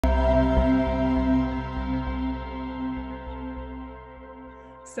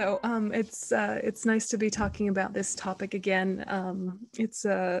So it's nice to be talking about this topic again. It's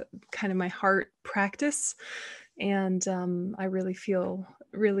kind of my heart practice, and I really feel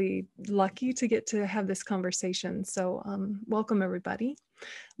really lucky to get to have this conversation. So welcome everybody.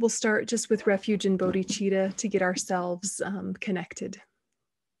 We'll start just with refuge and bodhicitta to get ourselves connected.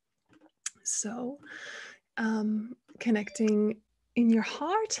 So connecting in your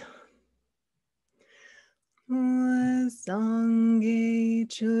heart. Sangye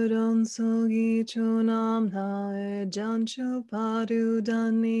churon sogi chunam nae janchu padu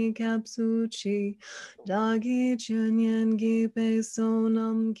dani kapsuchi dagi chunyan gi pe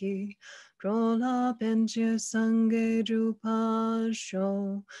sonam gi drola penche sangye drupa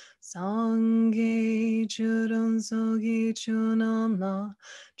sho sangye churon sogi chunam na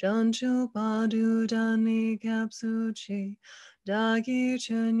janchu padu dani kapsuchi Dagi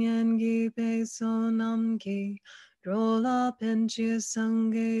chunyan gi pe sonam gi drola penchi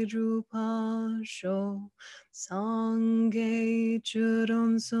sangye drupa sho sangye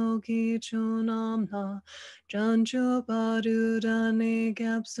churum soki chunam na janchu padu dani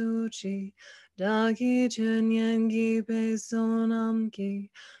kapsuchi dagi chunyan gi pe sonam gi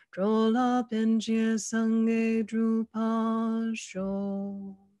drola penchi sangye drupa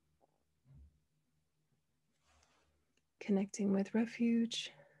sho. Connecting with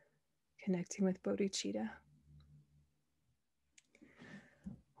refuge, connecting with bodhicitta.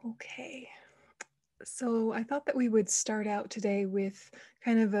 Okay, so I thought that we would start out today with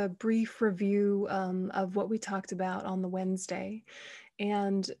kind of a brief review of what we talked about on the Wednesday.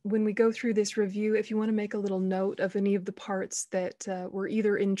 And when we go through this review, if you want to make a little note of any of the parts that were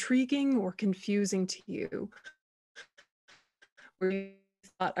either intriguing or confusing to you, where you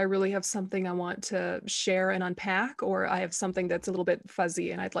thought I really have something I want to share and unpack, or I have something that's a little bit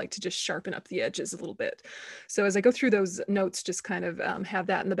fuzzy and I'd like to just sharpen up the edges a little bit. So as I go through those notes, just kind of have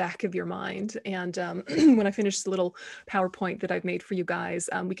that in the back of your mind. And when I finish the little PowerPoint that I've made for you guys,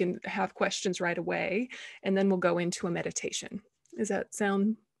 we can have questions right away, and then we'll go into a meditation. Does that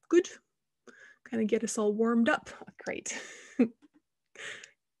sound good? Kind of get us all warmed up. Great. Great.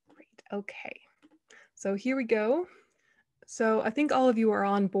 Okay. So here we go. So I think all of you are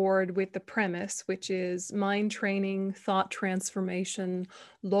on board with the premise, which is mind training, thought transformation,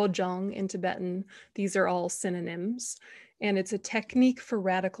 lo-jong in Tibetan. These are all synonyms. And it's a technique for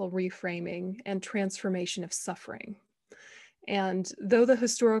radical reframing and transformation of suffering. And though the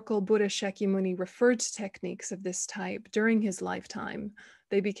historical Buddha Shakyamuni referred to techniques of this type during his lifetime,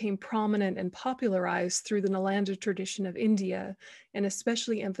 they became prominent and popularized through the Nalanda tradition of India, and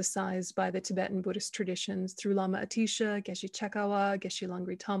especially emphasized by the Tibetan Buddhist traditions through Lama Atisha, Geshe Chekawa, Geshe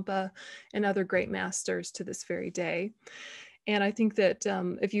Langri Tampa, and other great masters to this very day. And I think that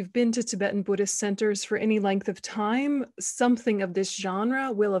if you've been to Tibetan Buddhist centers for any length of time, something of this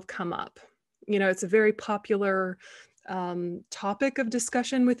genre will have come up. You know, it's a very popular topic of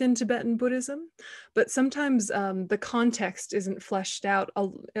discussion within Tibetan Buddhism, but sometimes the context isn't fleshed out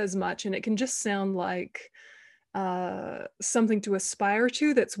as much, and it can just sound like something to aspire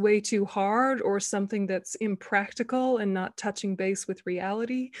to that's way too hard, or something that's impractical and not touching base with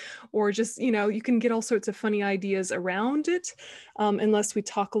reality, or just, you know, you can get all sorts of funny ideas around it unless we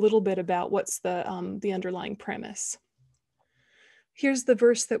talk a little bit about what's the underlying premise. Here's the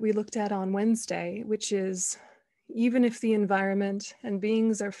verse that we looked at on Wednesday, which is, even if the environment and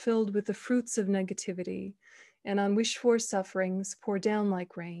beings are filled with the fruits of negativity and unwished-for sufferings pour down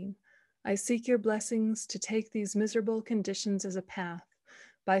like rain, I seek your blessings to take these miserable conditions as a path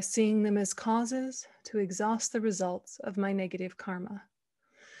by seeing them as causes to exhaust the results of my negative karma.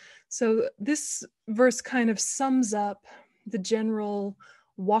 So this verse kind of sums up the general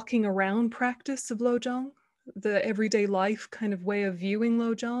walking around practice of lo-jong, the everyday life kind of way of viewing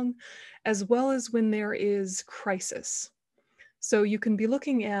lo-jong, as well as when there is crisis. So you can be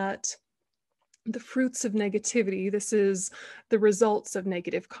looking at the fruits of negativity. This is the results of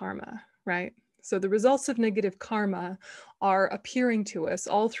negative karma, right? So the results of negative karma are appearing to us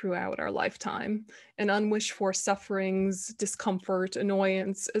all throughout our lifetime, and unwished for sufferings, discomfort,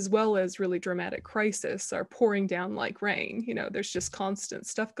 annoyance, as well as really dramatic crisis are pouring down like rain. You know, there's just constant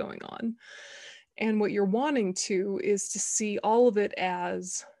stuff going on. And what you're wanting to is to see all of it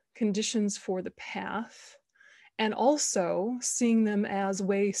as conditions for the path, and also seeing them as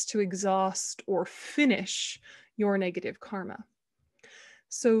ways to exhaust or finish your negative karma.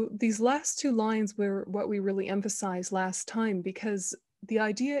 So these last two lines were what we really emphasized last time, because the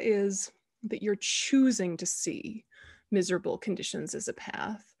idea is that you're choosing to see miserable conditions as a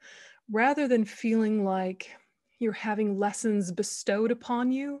path, rather than feeling like you're having lessons bestowed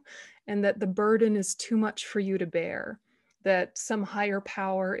upon you and that the burden is too much for you to bear. that some higher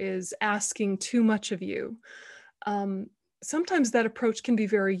power is asking too much of you. Sometimes that approach can be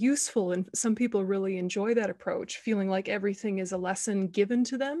very useful, and some people really enjoy that approach, feeling like everything is a lesson given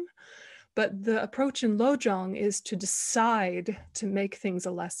to them. But the approach in lo-jong is to decide to make things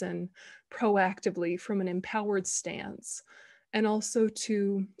a lesson proactively from an empowered stance, and also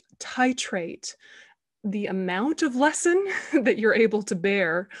to titrate the amount of lesson that you're able to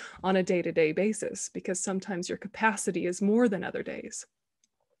bear on a day-to-day basis, because sometimes your capacity is more than other days.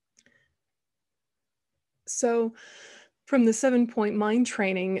 So from the 7-point mind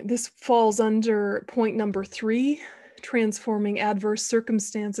training, this falls under point number 3, transforming adverse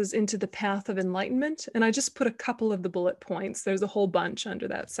circumstances into the path of enlightenment. And I just put a couple of the bullet points. There's a whole bunch under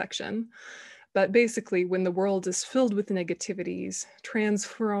that section. But basically, when the world is filled with negativities,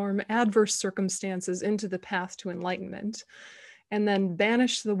 transform adverse circumstances into the path to enlightenment, and then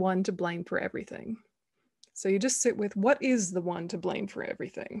banish the one to blame for everything. So you just sit with, what is the one to blame for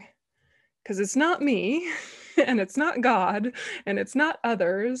everything? Because it's not me, and it's not God, and it's not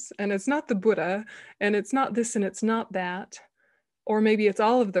others, and it's not the Buddha, and it's not this, and it's not that. Or maybe it's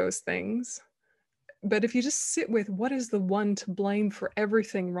all of those things. But if you just sit with, what is the one to blame for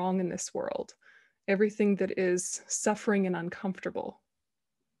everything wrong in this world? Everything that is suffering and uncomfortable.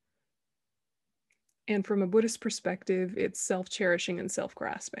 And from a Buddhist perspective, it's self-cherishing and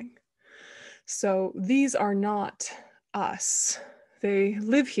self-grasping. So these are not us. They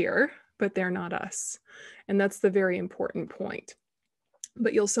live here, but they're not us. And that's the very important point.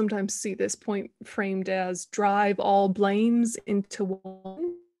 But you'll sometimes see this point framed as drive all blames into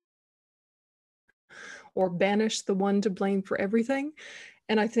one, or banish the one to blame for everything.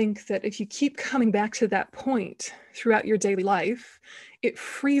 And I think that if you keep coming back to that point throughout your daily life, it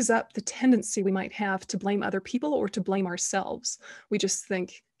frees up the tendency we might have to blame other people or to blame ourselves. We just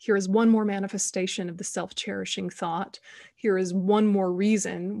think, here is one more manifestation of the self-cherishing thought. Here is one more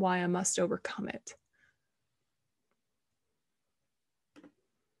reason why I must overcome it.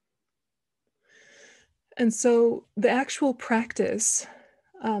 And so the actual practice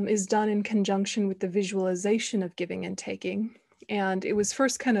is done in conjunction with the visualization of giving and taking. And it was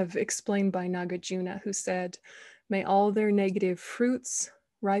first kind of explained by Nagarjuna, who said, may all their negative fruits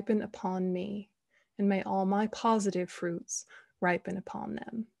ripen upon me, and may all my positive fruits ripen upon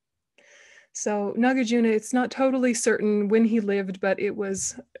them. So Nagarjuna, it's not totally certain when he lived, but it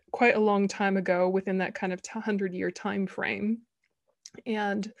was quite a long time ago, within that kind of 100-year time frame.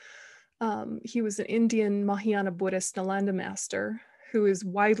 And he was an Indian Mahayana Buddhist Nalanda master, who is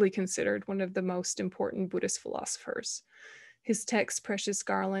widely considered one of the most important Buddhist philosophers. His text, Precious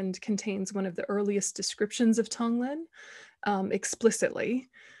Garland, contains one of the earliest descriptions of tong-len explicitly,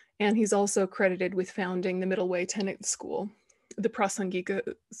 and he's also credited with founding the Middle Way Tenet school, the Prasangika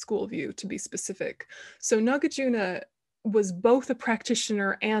school view to be specific. So Nagarjuna was both a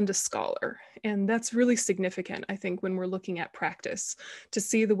practitioner and a scholar, and that's really significant, I think, when we're looking at practice, to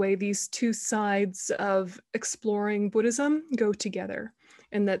see the way these two sides of exploring Buddhism go together,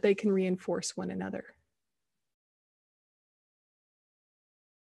 and that they can reinforce one another.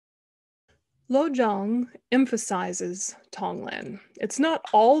 Lo-jong emphasizes tong-len. It's not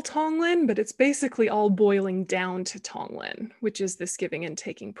all tong-len, but it's basically all boiling down to tong-len, which is this giving and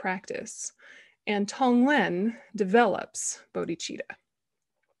taking practice. And tong-len develops bodhicitta.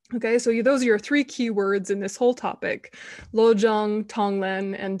 Okay, so those are your 3 keywords in this whole topic: lo-jong,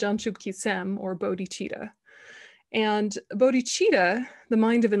 tong-len, and janchub kisem, or bodhicitta. And bodhicitta, the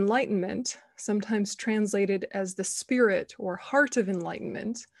mind of enlightenment, sometimes translated as the spirit or heart of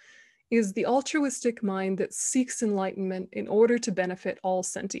enlightenment, is the altruistic mind that seeks enlightenment in order to benefit all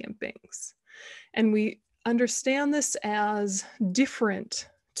sentient beings. And we understand this as different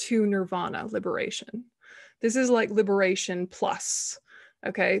to nirvana, liberation. This is like liberation plus,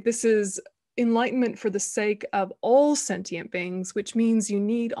 okay? This is enlightenment for the sake of all sentient beings, which means you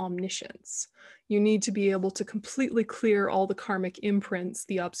need omniscience. You need to be able to completely clear all the karmic imprints,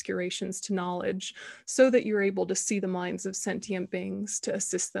 the obscurations to knowledge, so that you're able to see the minds of sentient beings to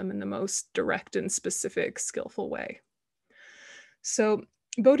assist them in the most direct and specific, skillful way. So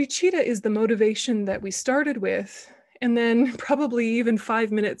bodhicitta is the motivation that we started with, and then probably even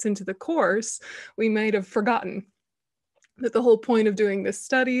 5 minutes into the course, we might have forgotten that the whole point of doing this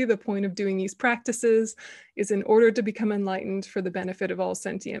study, the point of doing these practices, is in order to become enlightened for the benefit of all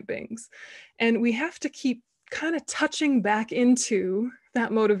sentient beings. And we have to keep kind of touching back into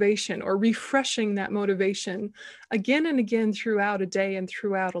that motivation, or refreshing that motivation again and again throughout a day and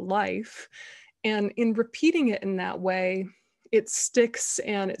throughout a life. And in repeating it in that way, it sticks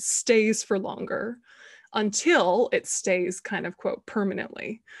and it stays for longer. until it stays kind of, quote,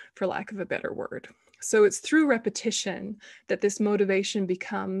 permanently, for lack of a better word. So it's through repetition that this motivation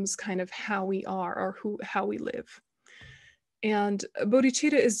becomes kind of how we are, or how we live. And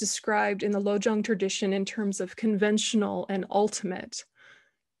bodhicitta is described in the lo-jong tradition in terms of conventional and ultimate.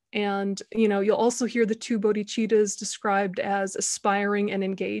 And, you'll also hear the two bodhicittas described as aspiring and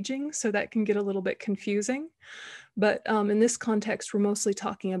engaging, so that can get a little bit confusing. But in this context, we're mostly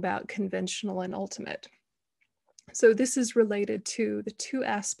talking about conventional and ultimate. So this is related to the two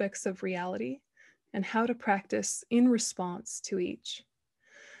aspects of reality and how to practice in response to each.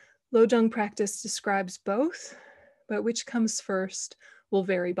 Lo-jong practice describes both, but which comes first will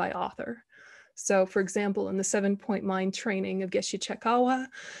vary by author. So for example, in the 7-point mind training of Geshe Chekawa,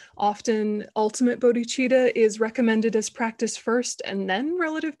 often ultimate bodhicitta is recommended as practice first and then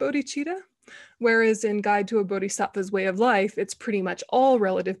relative bodhicitta. Whereas in Guide to a Bodhisattva's Way of Life, it's pretty much all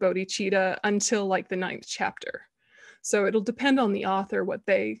relative bodhicitta until like the 9th chapter. So it'll depend on the author what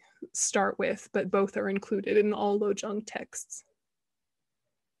they start with, but both are included in all lo-jong texts.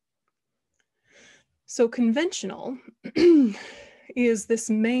 So conventional is this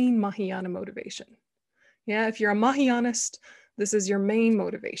main Mahayana motivation. Yeah, if you're a Mahayanist, this is your main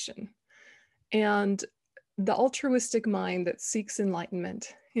motivation. And the altruistic mind that seeks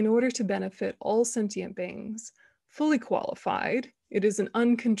enlightenment in order to benefit all sentient beings, fully qualified, it is an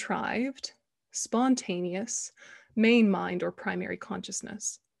uncontrived, spontaneous, main mind or primary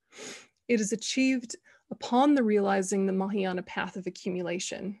consciousness. It is achieved upon the realizing the Mahayana path of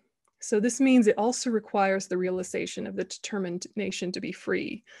accumulation. So this means it also requires the realization of the determination to be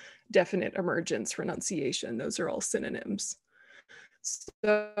free, definite emergence, renunciation. Those are all synonyms.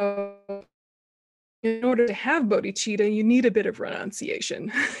 So in order to have bodhicitta, you need a bit of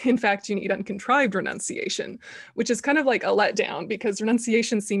renunciation. In fact, you need uncontrived renunciation, which is kind of like a letdown because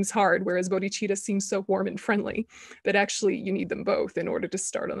renunciation seems hard, whereas bodhicitta seems so warm and friendly, but actually you need them both in order to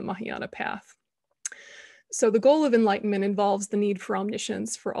start on the Mahayana path. So the goal of enlightenment involves the need for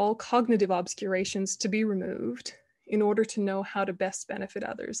omniscience, for all cognitive obscurations to be removed in order to know how to best benefit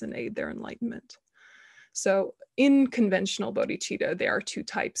others and aid their enlightenment. So in conventional bodhicitta, there are two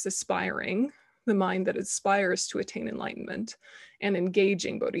types: aspiring, the mind that aspires to attain enlightenment, and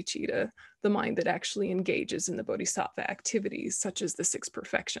engaging bodhicitta, the mind that actually engages in the bodhisattva activities, such as the 6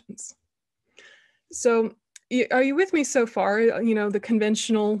 perfections. So are you with me so far? The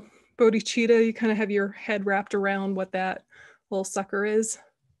conventional bodhicitta, you kind of have your head wrapped around what that little sucker is?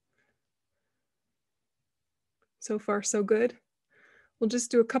 So far, so good? We'll just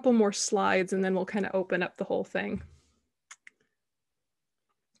do a couple more slides and then we'll kind of open up the whole thing.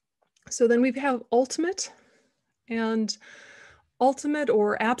 So then we have ultimate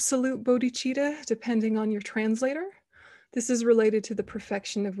or absolute bodhicitta, depending on your translator. This is related to the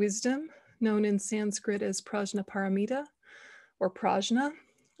perfection of wisdom, known in Sanskrit as prajnaparamita or prajna,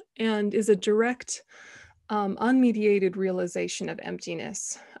 and is a direct, unmediated realization of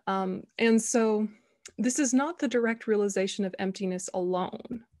emptiness. And so this is not the direct realization of emptiness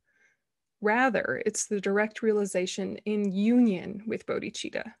alone. Rather, it's the direct realization in union with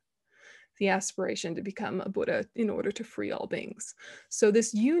bodhicitta, the aspiration to become a Buddha in order to free all beings. So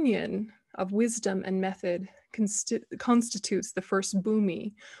this union of wisdom and method constitutes the first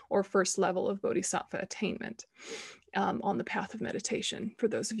bhumi, or first level of bodhisattva attainment on the path of meditation, for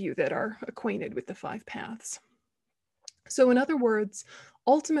those of you that are acquainted with the 5 paths. So in other words,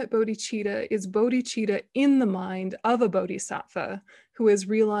 ultimate bodhicitta is bodhicitta in the mind of a bodhisattva who has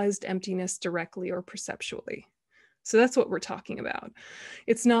realized emptiness directly or perceptually. So that's what we're talking about.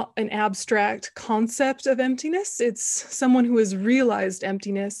 It's not an abstract concept of emptiness. It's someone who has realized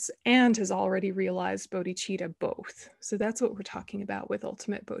emptiness and has already realized bodhicitta both. So that's what we're talking about with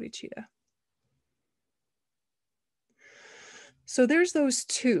ultimate bodhicitta. So there's those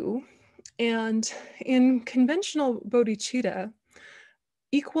two. And in conventional bodhicitta,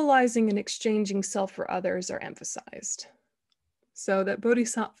 equalizing and exchanging self for others are emphasized, so that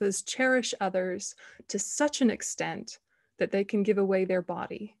bodhisattvas cherish others to such an extent that they can give away their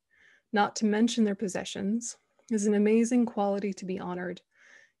body, not to mention their possessions, is an amazing quality to be honored.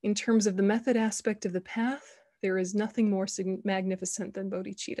 In terms of the method aspect of the path, there is nothing more magnificent than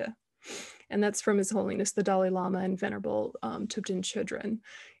bodhicitta. And that's from His Holiness the Dalai Lama and Venerable Thubten Chodron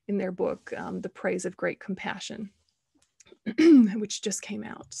in their book, The Praise of Great Compassion, which just came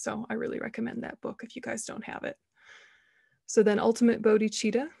out. So I really recommend that book if you guys don't have it. So then ultimate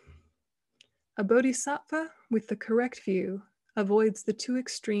bodhicitta, a bodhisattva with the correct view avoids the 2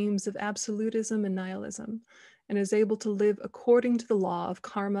 extremes of absolutism and nihilism and is able to live according to the law of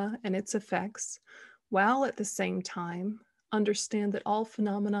karma and its effects, while at the same time understand that all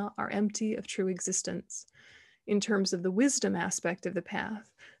phenomena are empty of true existence. In terms of the wisdom aspect of the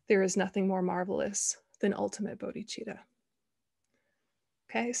path, there is nothing more marvelous than ultimate bodhicitta.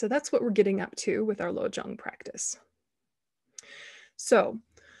 Okay, so that's what we're getting up to with our lo-jong practice. So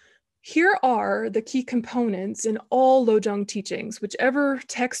here are the key components in all lo-jong teachings. Whichever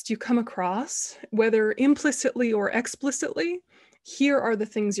text you come across, whether implicitly or explicitly, here are the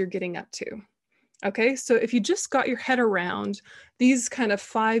things you're getting up to. Okay, so if you just got your head around these kind of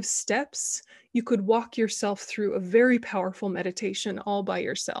 5 steps, you could walk yourself through a very powerful meditation all by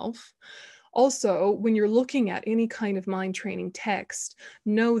yourself. Also, when you're looking at any kind of mind training text,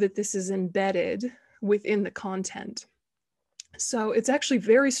 know that this is embedded within the content. So it's actually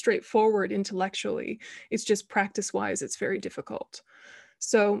very straightforward intellectually. It's just practice-wise, it's very difficult.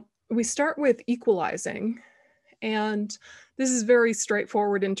 So we start with equalizing, and this is very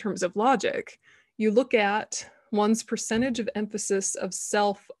straightforward in terms of logic. You look at one's percentage of emphasis of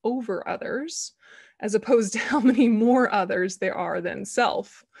self over others, as opposed to how many more others there are than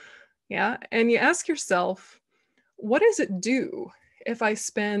self. Yeah, and you ask yourself, what does it do if I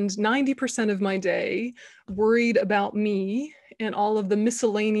spend 90% of my day worried about me and all of the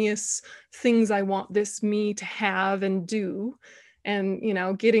miscellaneous things I want this me to have and do, and, you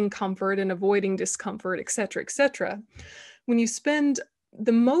know, getting comfort and avoiding discomfort, et cetera, when you spend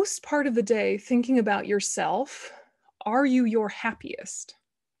the most part of the day thinking about yourself, are you your happiest?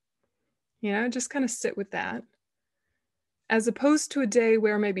 You know, just kind of sit with that. As opposed to a day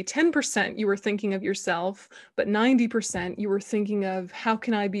where maybe 10% you were thinking of yourself, but 90% you were thinking of how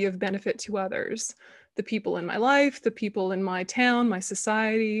can I be of benefit to others? The people in my life, the people in my town, my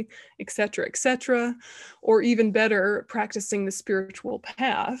society, et cetera, or even better, practicing the spiritual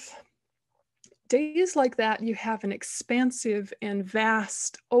path. Days like that, you have an expansive and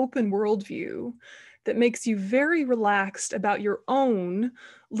vast open worldview that makes you very relaxed about your own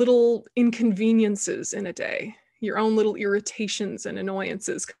little inconveniences in a day, your own little irritations and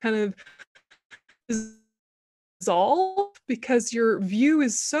annoyances kind of dissolve because your view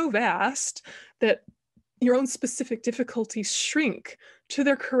is so vast that your own specific difficulties shrink to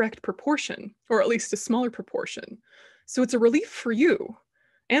their correct proportion, or at least a smaller proportion. So it's a relief for you.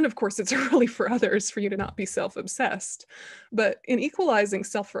 And of course, it's a relief for others for you to not be self-obsessed. But in equalizing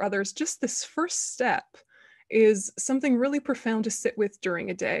self for others, just this first step is something really profound to sit with during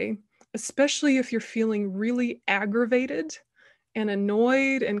a day, especially if you're feeling really aggravated and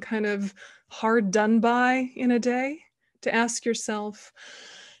annoyed and kind of hard done by in a day, to ask yourself,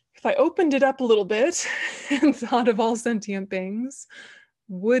 if I opened it up a little bit and thought of all sentient beings,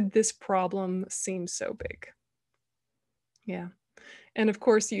 would this problem seem so big? Yeah. And of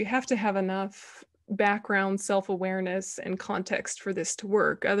course, you have to have enough background self-awareness and context for this to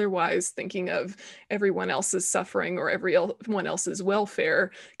work. Otherwise, thinking of everyone else's suffering or everyone else's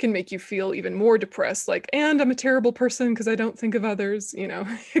welfare can make you feel even more depressed, like, and I'm a terrible person because I don't think of others. You know,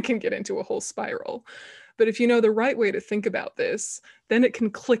 it can get into a whole spiral. But if you know the right way to think about this, then it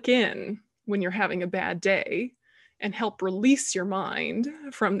can click in when you're having a bad day and help release your mind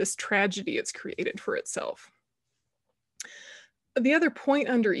from this tragedy it's created for itself. The other point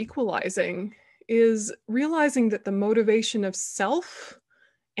under equalizing is realizing that the motivation of self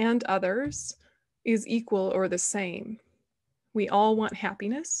and others is equal or the same. We all want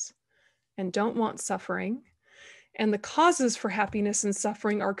happiness and don't want suffering. And the causes for happiness and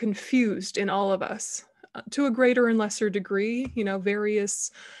suffering are confused in all of us to a greater and lesser degree, you know,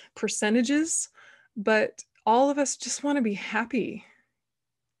 various percentages, but all of us just want to be happy.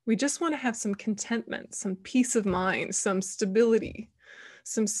 We just want to have some contentment, some peace of mind, some stability,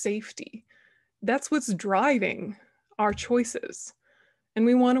 some safety. That's what's driving our choices. And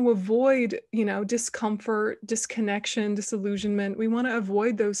we want to avoid, you know, discomfort, disconnection, disillusionment. We want to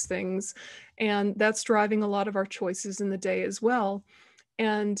avoid those things. And that's driving a lot of our choices in the day as well.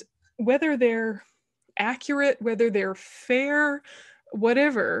 And whether they're accurate, whether they're fair,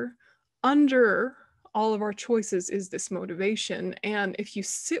 whatever, under all of our choices is this motivation. And if you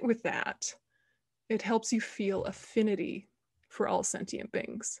sit with that, it helps you feel affinity for all sentient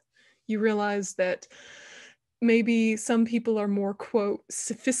beings. You realize that maybe some people are more, quote,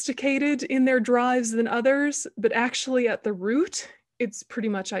 sophisticated in their drives than others, but actually at the root, it's pretty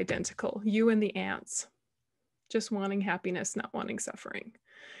much identical. You and the ants, just wanting happiness, not wanting suffering.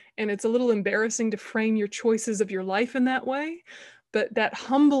 And it's a little embarrassing to frame your choices of your life in that way, but that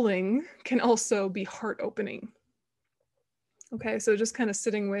humbling can also be heart-opening. Okay, so just kind of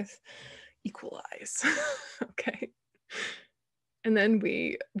sitting with equalize. Okay. And then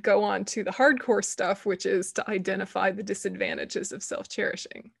we go on to the hardcore stuff, which is to identify the disadvantages of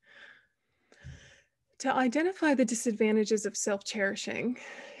self-cherishing. To identify the disadvantages of self-cherishing,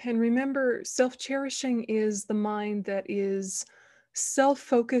 and remember, self-cherishing is the mind that is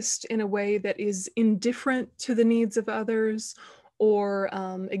self-focused in a way that is indifferent to the needs of others, or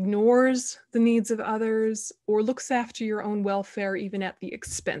ignores the needs of others, or looks after your own welfare even at the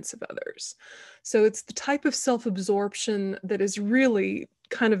expense of others. So it's the type of self-absorption that has really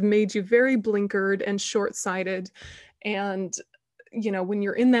kind of made you very blinkered and short-sighted. And, when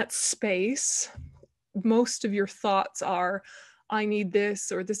you're in that space, most of your thoughts are, I need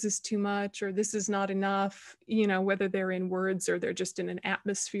this, or this is too much, or this is not enough, whether they're in words or they're just in an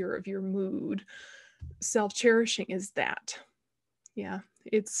atmosphere of your mood. Self-cherishing is that. Yeah,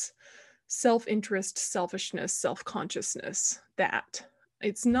 it's self-interest, selfishness, self-consciousness, that.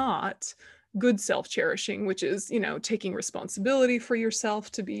 It's not good self-cherishing, which is, taking responsibility for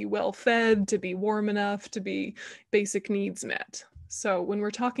yourself, to be well fed, to be warm enough, to be basic needs met. So when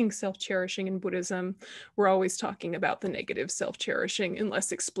we're talking self-cherishing in Buddhism, we're always talking about the negative self-cherishing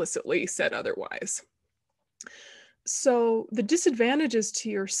unless explicitly said otherwise. So the disadvantages to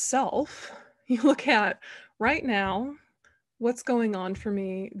yourself, you look at right now, what's going on for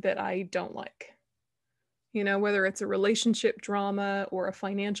me that I don't like? Whether it's a relationship drama or a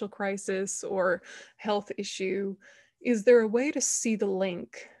financial crisis or health issue, is there a way to see the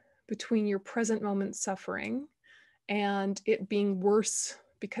link between your present moment suffering and it being worse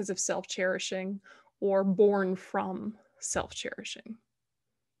because of self-cherishing or born from self-cherishing?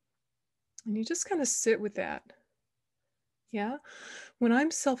 And you just kind of sit with that. Yeah. When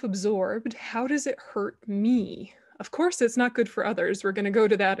I'm self-absorbed, how does it hurt me? Of course, it's not good for others. We're going to go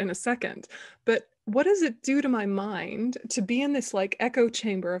to that in a second. But what does it do to my mind to be in this like echo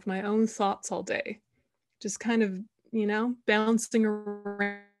chamber of my own thoughts all day? Just kind of, bouncing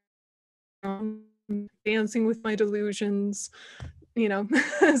around, dancing with my delusions,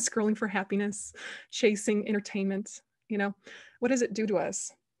 scrolling for happiness, chasing entertainment, what does it do to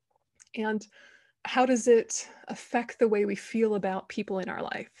us? And how does it affect the way we feel about people in our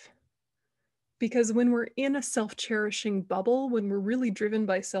life? Because when we're in a self-cherishing bubble, when we're really driven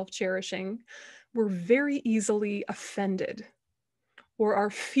by self-cherishing, we're very easily offended, or our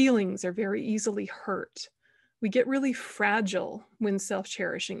feelings are very easily hurt. We get really fragile when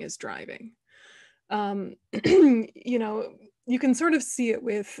self-cherishing is driving. You can sort of see it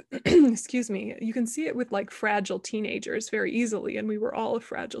with, excuse me, you can see it with like fragile teenagers very easily. And we were all a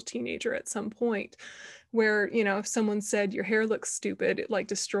fragile teenager at some point where, if someone said your hair looks stupid, it like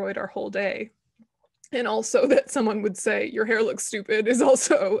destroyed our whole day. And also that someone would say your hair looks stupid is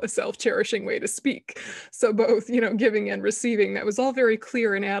also a self-cherishing way to speak. So both, giving and receiving, that was all very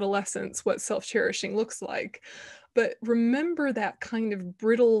clear in adolescence what self-cherishing looks like. But remember that kind of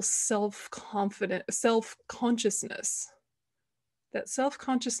brittle self-consciousness, that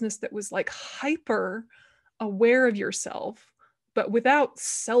self-consciousness that was like hyper aware of yourself, but without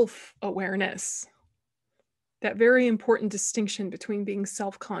self-awareness. That very important distinction between being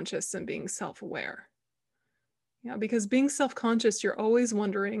self-conscious and being self-aware. Yeah, because being self-conscious, you're always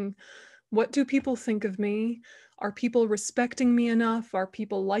wondering, what do people think of me? Are people respecting me enough? Are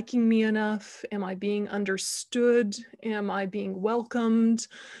people liking me enough? Am I being understood? Am I being welcomed?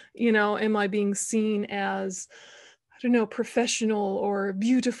 Am I being seen as, I don't know, professional or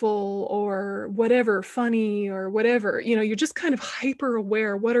beautiful or whatever, funny or whatever? You're just kind of hyper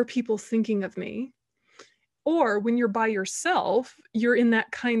aware. What are people thinking of me? Or when you're by yourself, you're in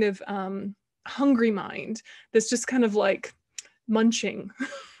that kind of hungry mind that's just kind of like munching,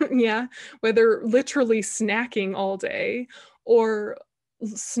 yeah, whether literally snacking all day or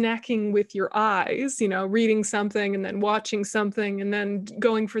snacking with your eyes, reading something and then watching something and then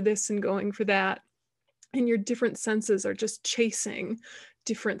going for this and going for that. And your different senses are just chasing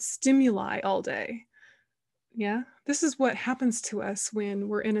different stimuli all day. Yeah, this is what happens to us when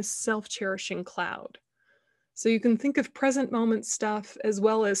we're in a self-cherishing cloud. So you can think of present moment stuff as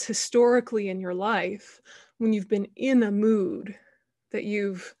well as historically in your life when you've been in a mood that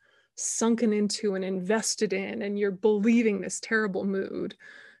you've sunken into and invested in, and you're believing this terrible mood.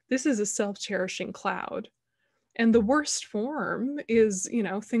 This is a self-cherishing cloud. And the worst form is,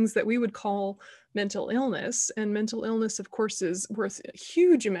 things that we would call mental illness. And mental illness, of course, is worth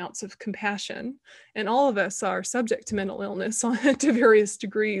huge amounts of compassion. And all of us are subject to mental illness to various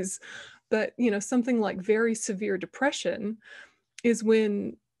degrees. But, something like very severe depression is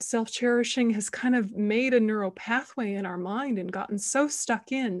when self-cherishing has kind of made a neural pathway in our mind and gotten so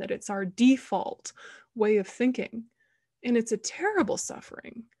stuck in that it's our default way of thinking. And it's a terrible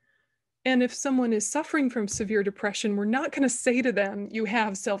suffering. And if someone is suffering from severe depression, we're not going to say to them, you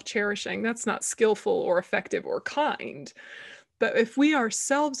have self-cherishing. That's not skillful or effective or kind. But if we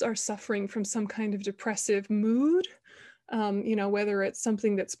ourselves are suffering from some kind of depressive mood, whether it's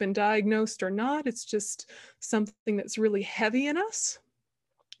something that's been diagnosed or not, it's just something that's really heavy in us,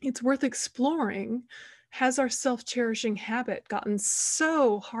 it's worth exploring. Has our self-cherishing habit gotten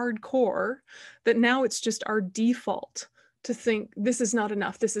so hardcore that now it's just our default to think, this is not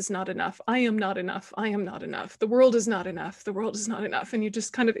enough, this is not enough, I am not enough, I am not enough, the world is not enough, the world is not enough, and you're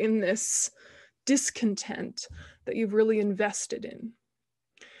just kind of in this discontent that you've really invested in.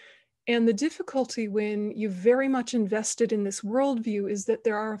 And the difficulty when you've very much invested in this worldview is that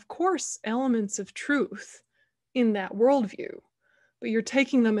there are, of course, elements of truth in that worldview, but you're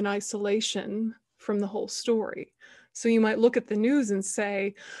taking them in isolation from the whole story. So you might look at the news and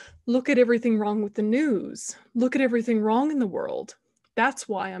say, look at everything wrong with the news. Look at everything wrong in the world. That's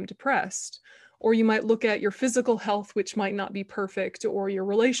why I'm depressed. Or you might look at your physical health, which might not be perfect, or your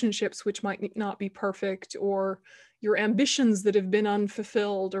relationships, which might not be perfect, or your ambitions that have been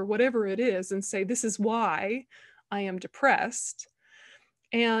unfulfilled, or whatever it is, and say, this is why I am depressed.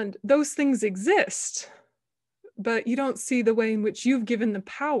 And those things exist, but you don't see the way in which you've given the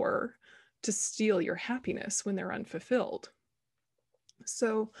power to steal your happiness when they're unfulfilled.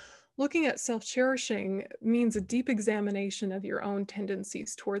 So looking at self-cherishing means a deep examination of your own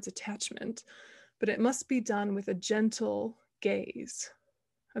tendencies towards attachment, but it must be done with a gentle gaze,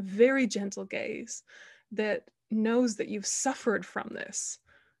 a very gentle gaze that knows that you've suffered from this.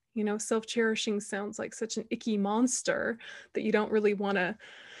 Self-cherishing sounds like such an icky monster that you don't really want to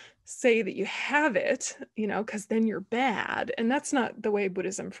say that you have it, because then you're bad. And that's not the way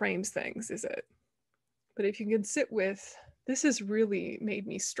Buddhism frames things, is it? But if you can sit with, this has really made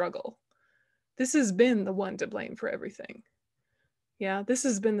me struggle. This has been the one to blame for everything. Yeah, this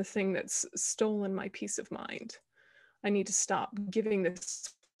has been the thing that's stolen my peace of mind. I need to stop giving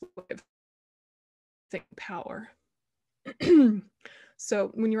this way of thinking power.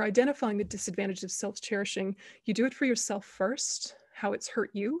 So when you're identifying the disadvantage of self-cherishing, you do it for yourself first, how it's hurt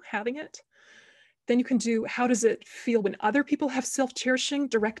you having it. Then you can do, how does it feel when other people have self-cherishing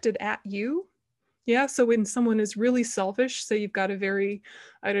directed at you? Yeah, so when someone is really selfish, say you've got a very,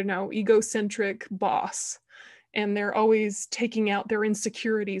 egocentric boss, and they're always taking out their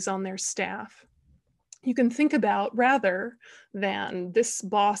insecurities on their staff. You can think about, rather than this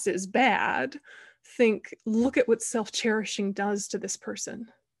boss is bad, think, look at what self-cherishing does to this person.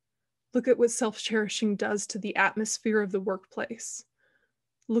 Look at what self-cherishing does to the atmosphere of the workplace.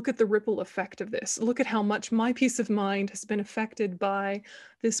 Look at the ripple effect of this. Look at how much my peace of mind has been affected by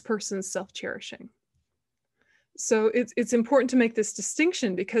this person's self-cherishing. So it's important to make this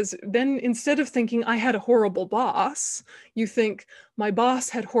distinction, because then instead of thinking I had a horrible boss, you think my boss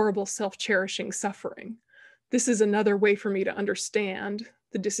had horrible self-cherishing suffering. This is another way for me to understand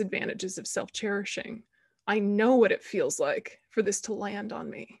the disadvantages of self-cherishing. I know what it feels like for this to land on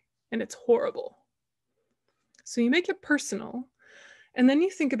me, and it's horrible. So you make it personal, and then you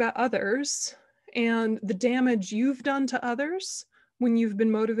think about others and the damage you've done to others when you've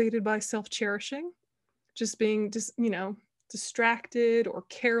been motivated by self-cherishing. Just being distracted or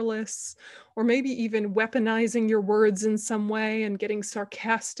careless, or maybe even weaponizing your words in some way and getting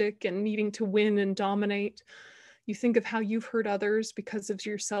sarcastic and needing to win and dominate. You think of how you've hurt others because of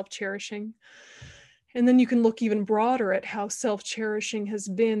your self-cherishing. And then you can look even broader at how self-cherishing has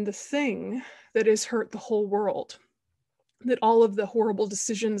been the thing that has hurt the whole world. That all of the horrible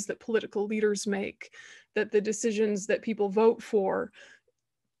decisions that political leaders make, that the decisions that people vote for,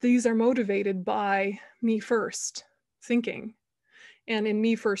 these are motivated by me first thinking. And in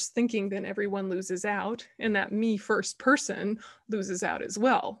me first thinking, then everyone loses out, and that me first person loses out as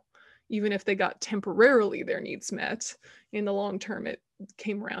well. Even if they got temporarily their needs met, in the long term, it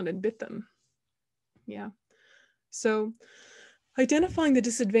came around and bit them. Yeah. So identifying the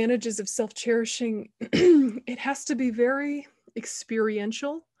disadvantages of self-cherishing, it has to be very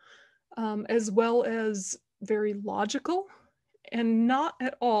experiential, as well as very logical, and not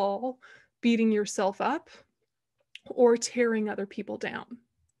at all beating yourself up or tearing other people down.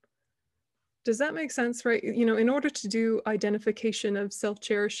 Does that make sense, right? In order to do identification of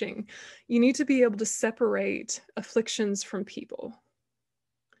self-cherishing, you need to be able to separate afflictions from people.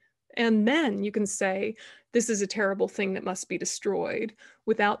 And then you can say, this is a terrible thing that must be destroyed,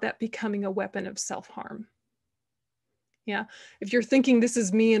 without that becoming a weapon of self-harm. Yeah, if you're thinking this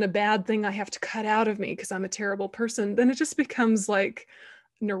is me and a bad thing I have to cut out of me because I'm a terrible person, then it just becomes like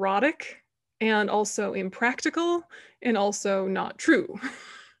neurotic and also impractical and also not true.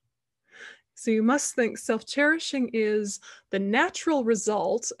 So you must think self-cherishing is the natural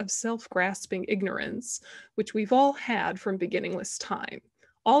result of self-grasping ignorance, which we've all had from beginningless time.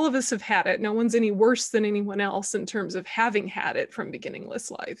 All of us have had it. No one's any worse than anyone else in terms of having had it from beginningless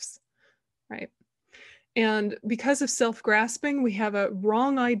lives, right? And because of self-grasping, we have a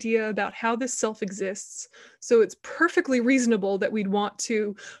wrong idea about how this self exists. So it's perfectly reasonable that we'd want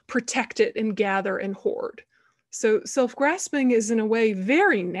to protect it and gather and hoard. So self-grasping is in a way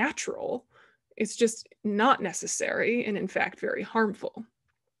very natural. It's just not necessary and in fact very harmful.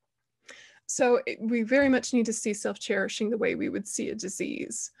 So we very much need to see self-cherishing the way we would see a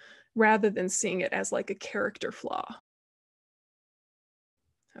disease, rather than seeing it as like a character flaw.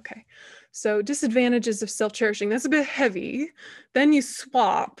 Okay, so disadvantages of self-cherishing, that's a bit heavy. Then you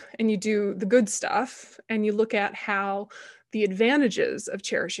swap and you do the good stuff and you look at how the advantages of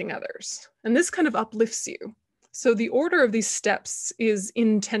cherishing others. And this kind of uplifts you. So the order of these steps is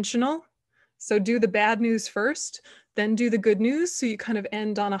intentional. So do the bad news first, then do the good news. So you kind of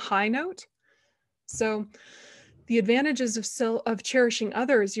end on a high note. So the advantages of cherishing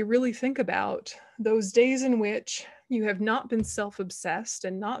others, you really think about those days in which you have not been self-obsessed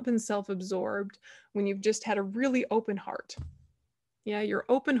and not been self-absorbed, when you've just had a really open heart. Yeah, your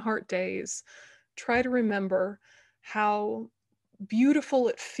open heart days. Try to remember how beautiful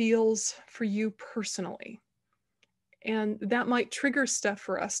it feels for you personally. And that might trigger stuff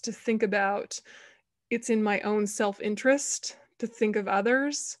for us to think about. It's in my own self-interest to think of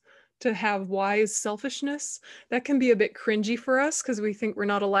others, to have wise selfishness. That can be a bit cringy for us because we think we're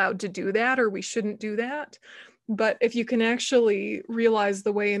not allowed to do that or we shouldn't do that. But if you can actually realize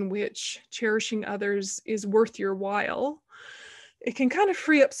the way in which cherishing others is worth your while, it can kind of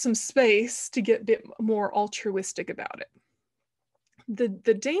free up some space to get a bit more altruistic about it.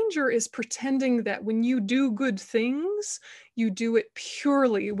 The danger is pretending that when you do good things, you do it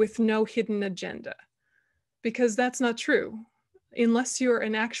purely with no hidden agenda, because that's not true. Unless you're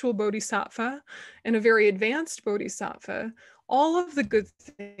an actual bodhisattva and a very advanced bodhisattva, all of the good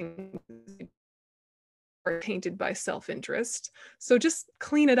things are tainted by self-interest. So just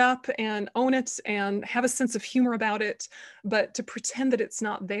clean it up and own it and have a sense of humor about it. But to pretend that it's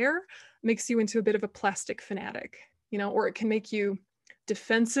not there makes you into a bit of a plastic fanatic, or it can make you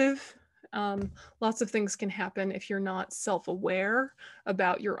defensive. Lots of things can happen if you're not self-aware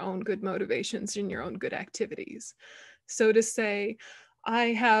about your own good motivations and your own good activities. So to say, I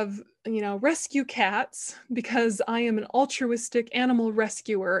have, rescue cats because I am an altruistic animal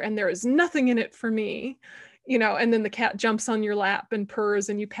rescuer and there is nothing in it for me, and then the cat jumps on your lap and purrs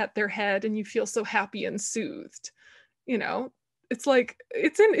and you pet their head and you feel so happy and soothed. It's like,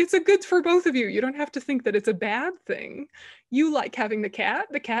 it's a good for both of you. You don't have to think that it's a bad thing. You like having the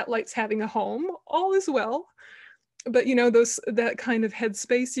cat likes having a home, all is well. But that kind of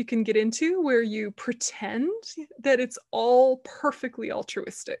headspace you can get into where you pretend that it's all perfectly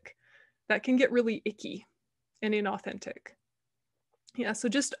altruistic, that can get really icky and inauthentic. Yeah, so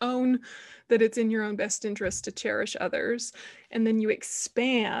just own that it's in your own best interest to cherish others, and then you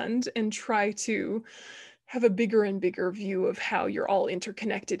expand and try to have a bigger and bigger view of how you're all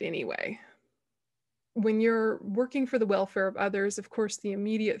interconnected anyway. When you're working for the welfare of others, of course, the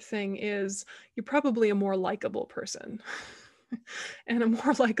immediate thing is you're probably a more likable person. And a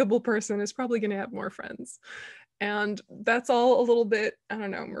more likable person is probably going to have more friends. And that's all a little bit, I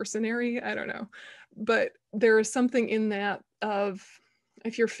don't know, mercenary, I don't know. But there is something in that of,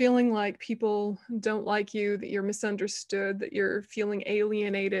 if you're feeling like people don't like you, that you're misunderstood, that you're feeling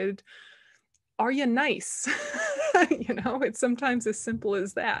alienated, are you nice? It's sometimes as simple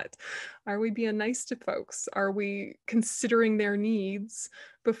as that. Are we being nice to folks? Are we considering their needs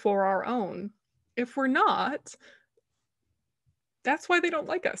before our own? If we're not, that's why they don't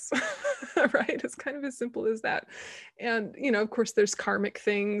like us, right? It's kind of as simple as that. And, of course, there's karmic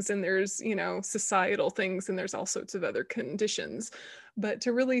things and there's, societal things and there's all sorts of other conditions. But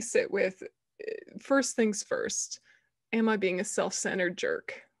to really sit with, first things first, am I being a self-centered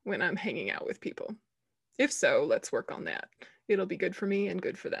jerk when I'm hanging out with people? If so, let's work on that. It'll be good for me and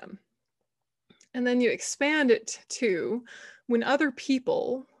good for them. And then you expand it to when other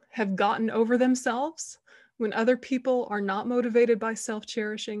people have gotten over themselves, when other people are not motivated by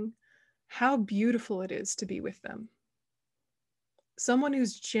self-cherishing, how beautiful it is to be with them. Someone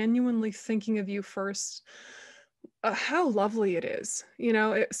who's genuinely thinking of you first, how lovely it is.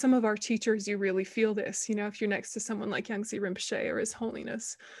 Some of our teachers, you really feel this, if you're next to someone like Yangtze Rinpoche or His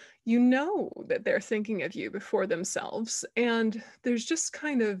Holiness, you know that they're thinking of you before themselves. And there's just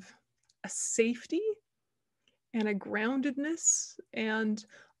kind of a safety and a groundedness and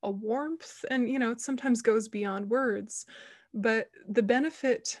a warmth. And, it sometimes goes beyond words. But the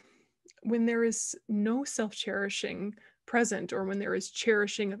benefit when there is no self-cherishing present, or when there is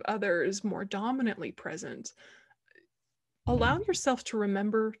cherishing of others more dominantly present, allow yourself to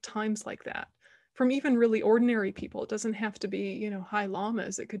remember times like that from even really ordinary people. It doesn't have to be, high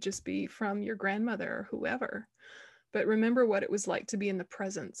lamas. It could just be from your grandmother or whoever. But remember what it was like to be in the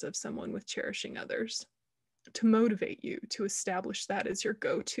presence of someone with cherishing others, to motivate you to establish that as your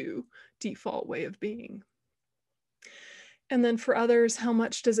go-to default way of being. And then for others, how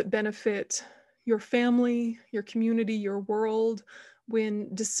much does it benefit your family, your community, your world,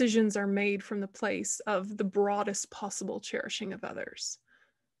 when decisions are made from the place of the broadest possible cherishing of others?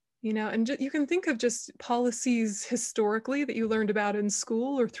 And you can think of just policies historically that you learned about in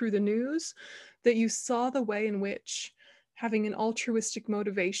school or through the news, that you saw the way in which having an altruistic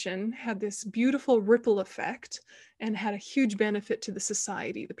motivation had this beautiful ripple effect and had a huge benefit to the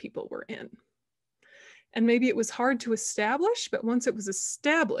society the people were in. And maybe it was hard to establish, but once it was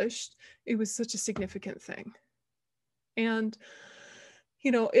established, it was such a significant thing. And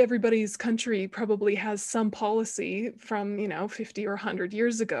everybody's country probably has some policy from, 50 or 100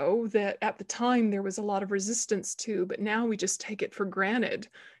 years ago that at the time there was a lot of resistance to, but now we just take it for granted.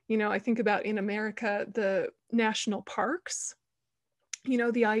 I think about in America, the national parks,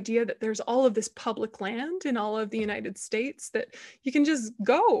 the idea that there's all of this public land in all of the United States that you can just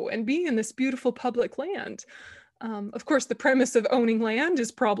go and be in this beautiful public land. Of course, the premise of owning land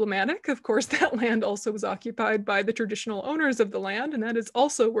is problematic. Of course, that land also was occupied by the traditional owners of the land, and that is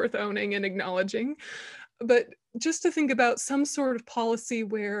also worth owning and acknowledging. But just to think about some sort of policy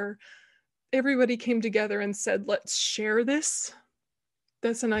where everybody came together and said, let's share this,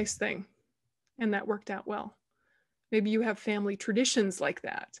 that's a nice thing. And that worked out well. Maybe you have family traditions like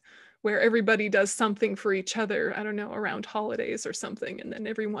that, where everybody does something for each other, I don't know, around holidays or something, and then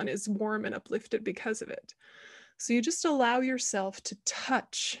everyone is warm and uplifted because of it. So you just allow yourself to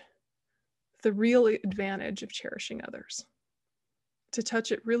touch the real advantage of cherishing others, to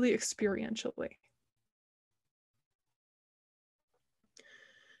touch it really experientially.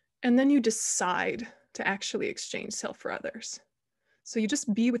 And then you decide to actually exchange self for others. So you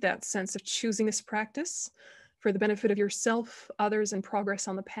just be with that sense of choosing this practice for the benefit of yourself, others, and progress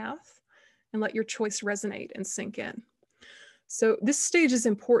on the path, and let your choice resonate and sink in. So this stage is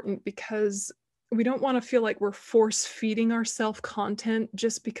important because we don't want to feel like we're force feeding ourselves content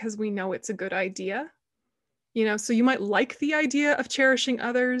just because we know it's a good idea. So you might like the idea of cherishing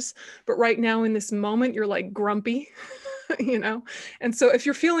others, but right now in this moment, you're like grumpy, And so if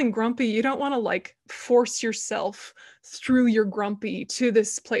you're feeling grumpy, you don't want to like force yourself through your grumpy to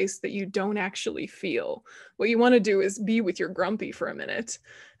this place that you don't actually feel. What you want to do is be with your grumpy for a minute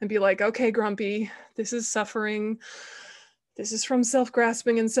and be like, okay, grumpy, this is suffering. This is from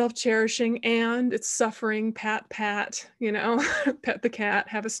self-grasping and self-cherishing, and it's suffering, pat, pet the cat,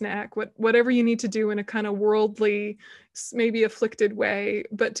 have a snack, whatever you need to do in a kind of worldly, maybe afflicted way,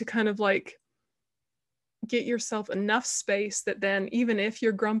 but to kind of like get yourself enough space that then even if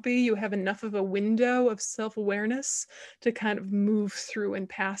you're grumpy, you have enough of a window of self-awareness to kind of move through and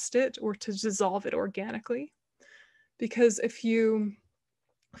past it or to dissolve it organically. Because if you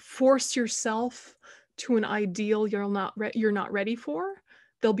force yourself to an ideal you're not ready for,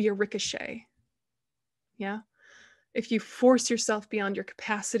 there'll be a ricochet. Yeah. If you force yourself beyond your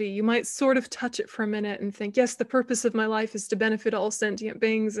capacity, you might sort of touch it for a minute and think, yes, the purpose of my life is to benefit all sentient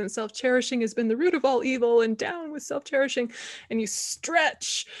beings, and self-cherishing has been the root of all evil, and down with self-cherishing. And you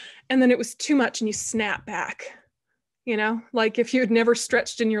stretch, and then it was too much and you snap back. Like if you had never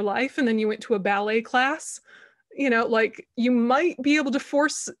stretched in your life and then you went to a ballet class, like you might be able to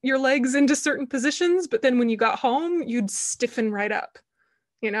force your legs into certain positions, but then when you got home, you'd stiffen right up,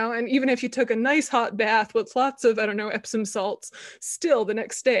 and even if you took a nice hot bath with lots of, I don't know, Epsom salts, still the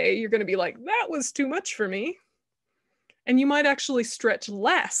next day, you're going to be like, that was too much for me. And you might actually stretch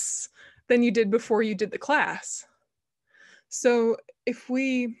less than you did before you did the class. So if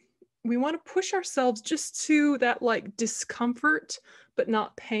we want to push ourselves just to that like discomfort, but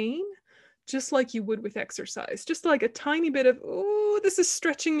not pain, just like you would with exercise, just like a tiny bit of, oh, this is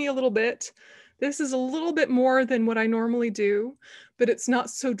stretching me a little bit. This is a little bit more than what I normally do, but it's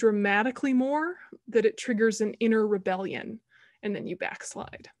not so dramatically more that it triggers an inner rebellion and then you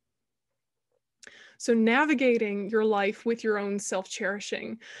backslide. So navigating your life with your own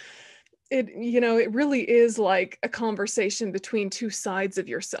self-cherishing, it really is like a conversation between two sides of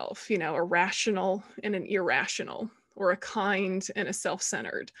yourself, a rational and an irrational, or a kind and a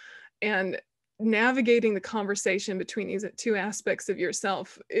self-centered. And navigating the conversation between these two aspects of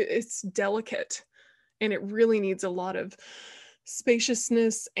yourself, it's delicate, and it really needs a lot of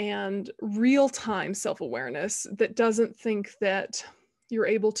spaciousness and real-time self-awareness that doesn't think that you're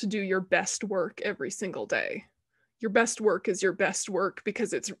able to do your best work every single day. Your best work is your best work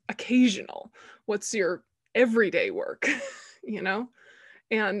because it's occasional. What's your everyday work, you know,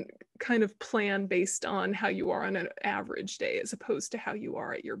 and kind of plan based on how you are on an average day as opposed to how you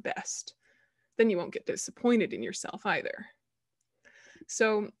are at your best. Then you won't get disappointed in yourself either.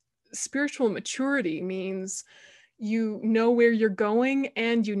 So spiritual maturity means you know where you're going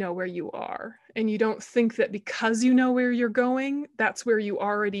and you know where you are. And you don't think that because you know where you're going, that's where you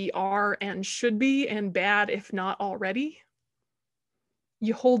already are and should be, and bad if not already.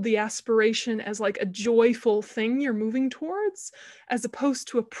 You hold the aspiration as like a joyful thing you're moving towards, as opposed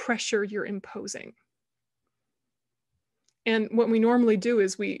to a pressure you're imposing. And what we normally do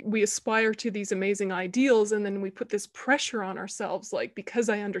is we aspire to these amazing ideals, and then we put this pressure on ourselves, like, because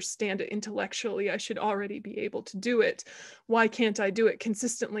I understand it intellectually, I should already be able to do it. Why can't I do it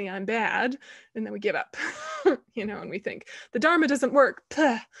consistently? I'm bad. And then we give up, you know, and we think the Dharma doesn't work,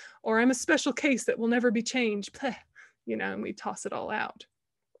 or I'm a special case that will never be changed, you know, and we toss it all out.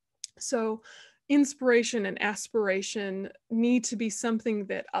 So inspiration and aspiration need to be something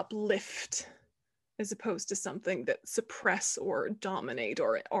that uplift, as opposed to something that suppress or dominate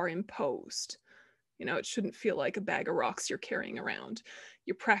or are imposed. You know, it shouldn't feel like a bag of rocks you're carrying around.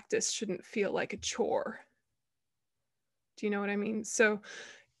 Your practice shouldn't feel like a chore. Do you know what I mean? So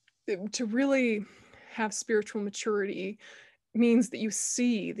to really have spiritual maturity means that you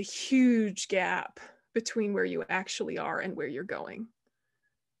see the huge gap between where you actually are and where you're going.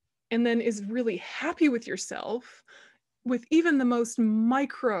 And then is really happy with yourself with even the most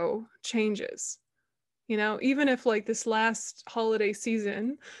micro changes. You know, even if like this last holiday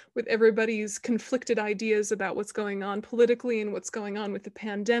season, with everybody's conflicted ideas about what's going on politically and what's going on with the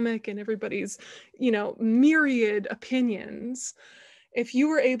pandemic and everybody's, you know, myriad opinions, if you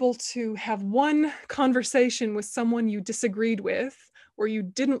were able to have one conversation with someone you disagreed with, or you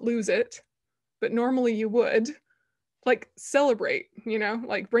didn't lose it, but normally you would, like, celebrate, you know,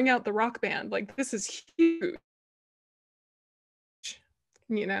 like bring out the rock band, like this is huge,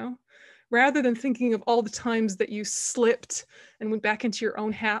 you know, rather than thinking of all the times that you slipped and went back into your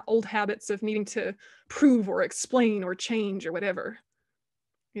own old habits of needing to prove or explain or change or whatever.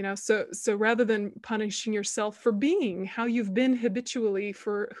 You know, so rather than punishing yourself for being how you've been habitually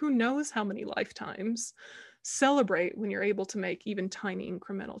for who knows how many lifetimes, celebrate when you're able to make even tiny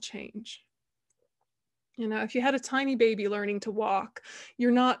incremental change. You know, if you had a tiny baby learning to walk,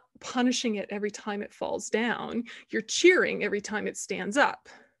 you're not punishing it every time it falls down. You're cheering every time it stands up.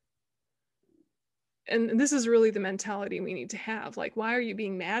 And this is really the mentality we need to have. Like, why are you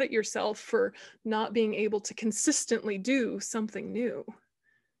being mad at yourself for not being able to consistently do something new?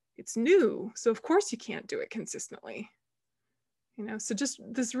 It's new, so of course you can't do it consistently. You know, so just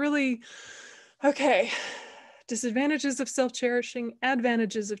this really, okay, disadvantages of self-cherishing,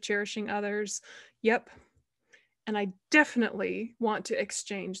 advantages of cherishing others. Yep. And I definitely want to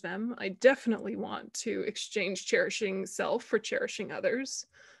exchange them. I definitely want to exchange cherishing self for cherishing others.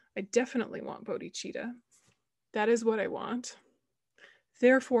 I definitely want bodhicitta. That is what I want.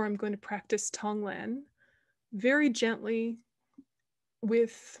 Therefore, I'm going to practice tong-len very gently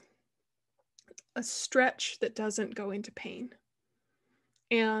with a stretch that doesn't go into pain,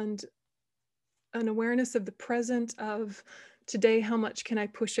 and an awareness of the present of today, how much can I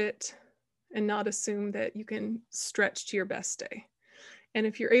push it, and not assume that you can stretch to your best day. And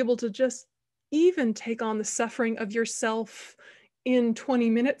if you're able to just even take on the suffering of yourself in 20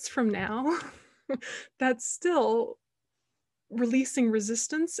 minutes from now, that's still releasing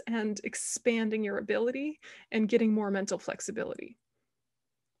resistance and expanding your ability and getting more mental flexibility.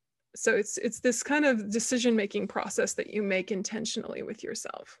 So it's this kind of decision-making process that you make intentionally with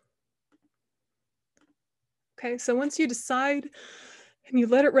yourself. Okay, so once you decide and you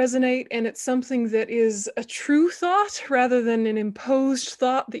let it resonate, and it's something that is a true thought rather than an imposed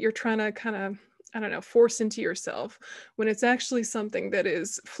thought that you're trying to kind of, I don't know, force into yourself, when it's actually something that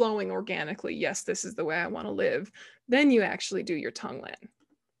is flowing organically, yes, this is the way I want to live, then you actually do your tong-len.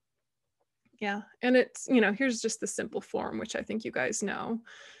 Yeah, and it's, you know, here's just the simple form, which I think you guys know.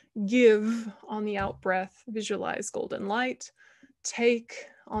 Give on the out breath, visualize golden light. Take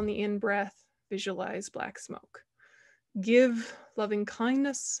on the in breath, visualize black smoke. Give loving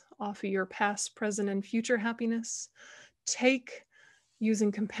kindness, offer your past, present, and future happiness. Take, using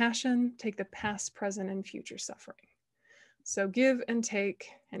compassion, take the past, present, and future suffering. So give and take,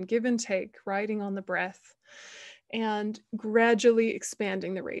 riding on the breath, and gradually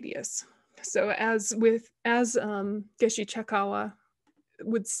expanding the radius. So as Geshe Chakawa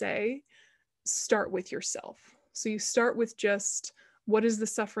would say, start with yourself. So you start with just, what is the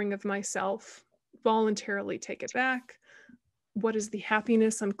suffering of myself? Voluntarily take it back. What is the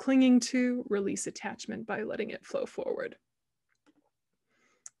happiness I'm clinging to? Release attachment by letting it flow forward.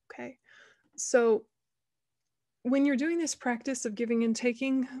 Okay, so when you're doing this practice of giving and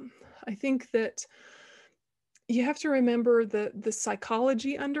taking, I think that you have to remember the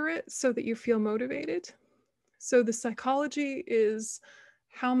psychology under it so that you feel motivated. So the psychology is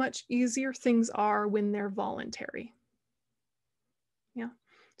how much easier things are when they're voluntary. Yeah.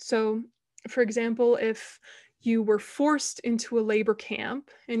 So, for example, if you were forced into a labor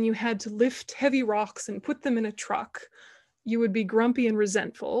camp and you had to lift heavy rocks and put them in a truck, you would be grumpy and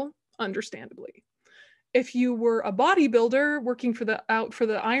resentful, understandably. If you were a bodybuilder working for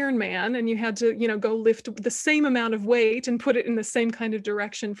the Iron Man and you had to, go lift the same amount of weight and put it in the same kind of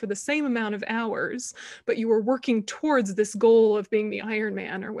direction for the same amount of hours, but you were working towards this goal of being the Iron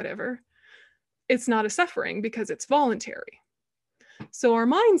Man or whatever, it's not a suffering because it's voluntary. So our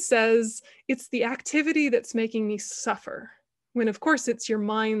mind says it's the activity that's making me suffer, when of course it's your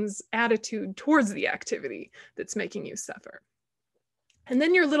mind's attitude towards the activity that's making you suffer. And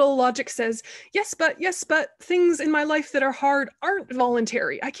then your little logic says, yes, but things in my life that are hard aren't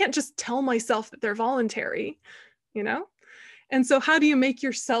voluntary. I can't just tell myself that they're voluntary, you know? And so how do you make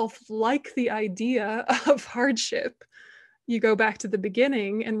yourself like the idea of hardship? You go back to the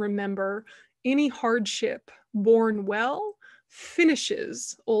beginning and remember any hardship borne well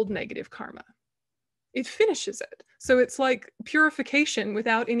finishes old negative karma. It finishes it. So it's like purification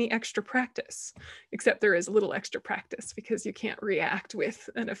without any extra practice, except there is a little extra practice because you can't react with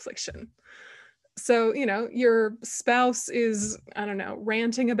an affliction. So, your spouse is, I don't know,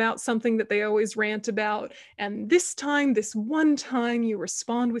 ranting about something that they always rant about. And this one time, you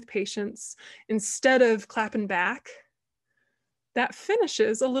respond with patience instead of clapping back. That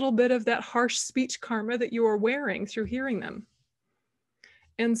finishes a little bit of that harsh speech karma that you are wearing through hearing them.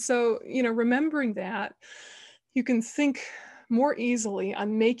 And so, remembering that, you can think more easily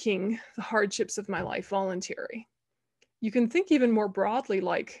on making the hardships of my life voluntary. You can think even more broadly,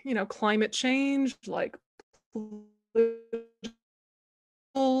 like, climate change, like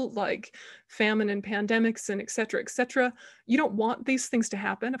like famine and pandemics and et cetera, et cetera. You don't want these things to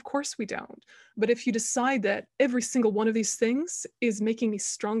happen. Of course we don't. But if you decide that every single one of these things is making me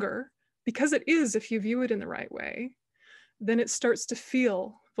stronger, because it is if you view it in the right way, then it starts to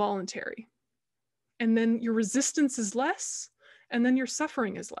feel voluntary. And then your resistance is less, and then your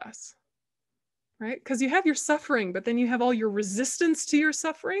suffering is less, right? Because you have your suffering, but then you have all your resistance to your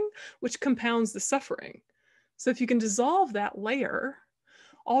suffering, which compounds the suffering. So if you can dissolve that layer,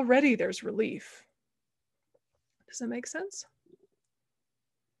 already there's relief. Does that make sense?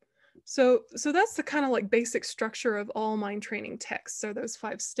 So that's the kind of like basic structure of all mind training texts, are those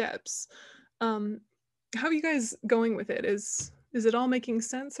 5 steps. How are you guys going with it? Is it all making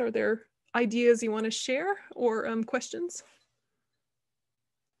sense? Are there ideas you want to share or questions?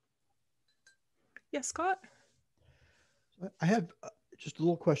 Yes, Scott? I have just a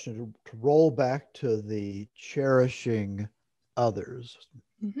little question to roll back to the cherishing others,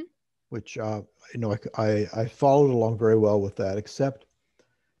 Mm-hmm. which I followed along very well with that, except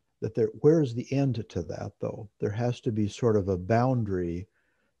that where's the end to that though? There has to be sort of a boundary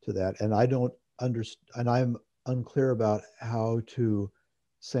to that, and I don't understand, and I'm unclear about how to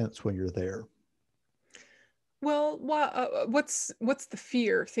sense when you're there. Well, what's the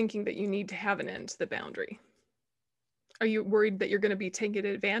fear thinking that you need to have an end to the boundary? Are you worried that you're going to be taken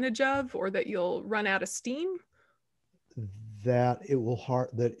advantage of, or that you'll run out of steam? That it will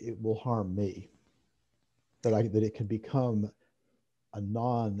harm me. That it can become a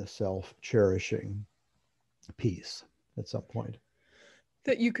non-self cherishing piece at some point.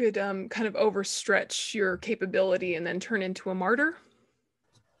 That you could kind of overstretch your capability and then turn into a martyr?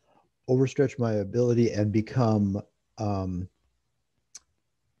 Overstretch my ability and become um,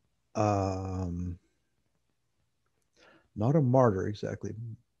 um, not a martyr exactly,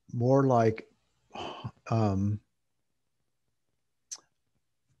 more like um,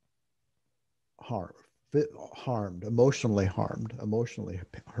 harm, harmed, emotionally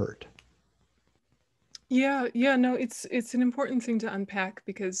hurt. Yeah, no, it's an important thing to unpack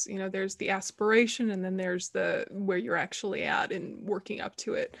because, there's the aspiration and then there's the where you're actually at and working up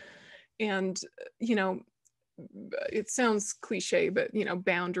to it. And, it sounds cliche, but,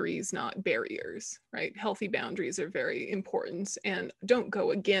 boundaries, not barriers, right? Healthy boundaries are very important and don't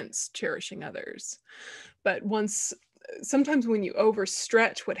go against cherishing others. But sometimes when you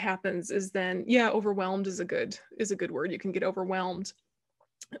overstretch, what happens is then, yeah, overwhelmed is a good word. You can get overwhelmed.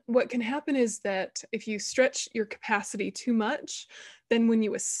 What can happen is that if you stretch your capacity too much, then when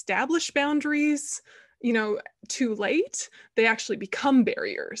you establish boundaries, too late, they actually become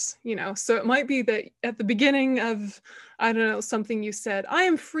barriers, So it might be that at the beginning of, I don't know, something you said, I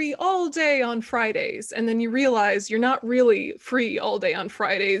am free all day on Fridays. And then you realize you're not really free all day on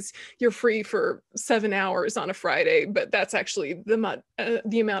Fridays. You're free for 7 hours on a Friday, but that's actually the amount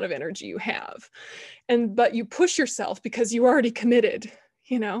of energy you have. But you push yourself because you already committed,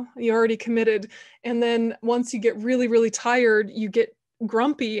 you already committed. And then once you get really, really tired, you get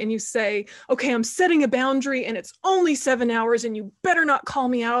grumpy and you say, okay, I'm setting a boundary and it's only 7 hours and you better not call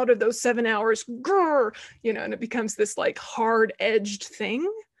me out of those 7 hours. Grr, and it becomes this like hard edged thing.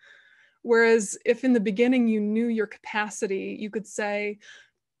 Whereas if in the beginning you knew your capacity, you could say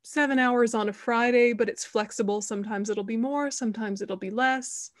 7 hours on a Friday, but it's flexible. Sometimes it'll be more, sometimes it'll be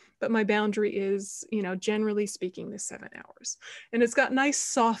less. But my boundary is, generally speaking, this 7 hours. And it's got nice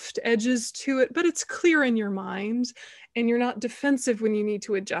soft edges to it, but it's clear in your mind and you're not defensive when you need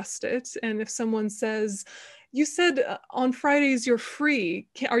to adjust it. And if someone says, you said on Fridays you're free.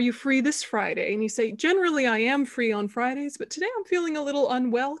 Are you free this Friday? And you say, generally I am free on Fridays, but today I'm feeling a little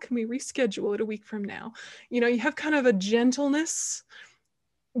unwell. Can we reschedule it a week from now? You have kind of a gentleness.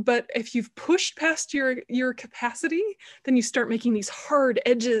 But if you've pushed past your capacity, then you start making these hard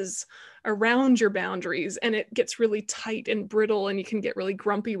edges around your boundaries and it gets really tight and brittle and you can get really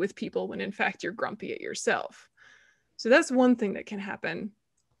grumpy with people when in fact you're grumpy at yourself. So that's one thing that can happen.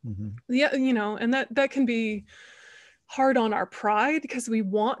 Mm-hmm. Yeah, and that can be hard on our pride because we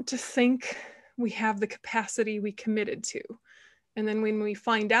want to think we have the capacity we committed to. And then when we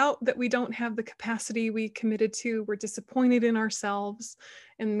find out that we don't have the capacity we committed to, we're disappointed in ourselves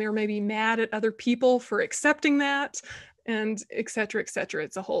and we're maybe mad at other people for accepting that, and et cetera, et cetera.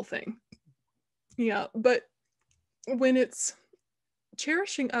 It's a whole thing. Yeah, but when it's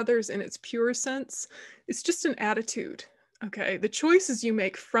cherishing others in its pure sense, it's just an attitude. Okay, the choices you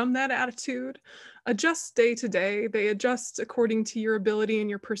make from that attitude adjust day to day. They adjust according to your ability and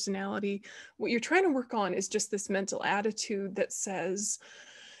your personality. What you're trying to work on is just this mental attitude that says,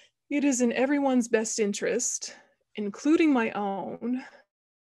 it is in everyone's best interest, including my own,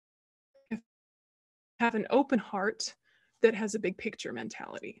 if I have an open heart that has a big picture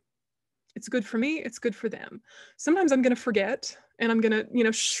mentality. It's good for me, it's good for them. Sometimes I'm going to forget and I'm going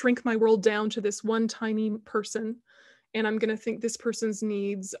to, shrink my world down to this one tiny person. And I'm going to think this person's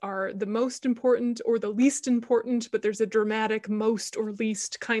needs are the most important or the least important, but there's a dramatic most or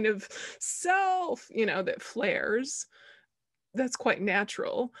least kind of self, that flares. That's quite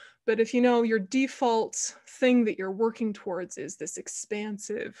natural. But if your default thing that you're working towards is this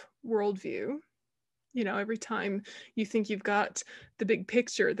expansive worldview, every time you think you've got the big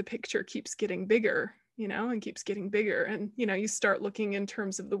picture, the picture keeps getting bigger, and keeps getting bigger. And, you start looking in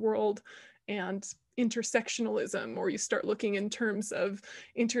terms of the world and intersectionalism, or you start looking in terms of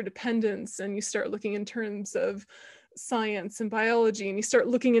interdependence, and you start looking in terms of science and biology, and you start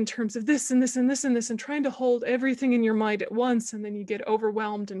looking in terms of this and this and this and this, and trying to hold everything in your mind at once, and then you get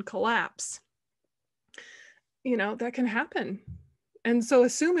overwhelmed and collapse. That can happen. And so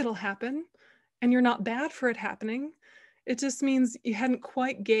assume it'll happen, and you're not bad for it happening. It just means you hadn't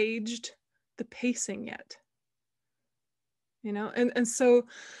quite gauged the pacing yet. And so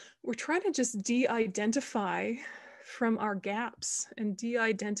we're trying to just de-identify from our gaps and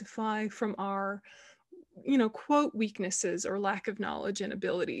de-identify from our, quote, weaknesses or lack of knowledge and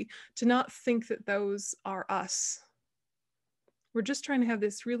ability, to not think that those are us. We're just trying to have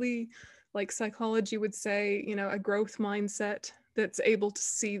this really, like psychology would say, a growth mindset that's able to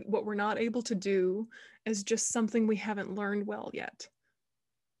see what we're not able to do as just something we haven't learned well yet.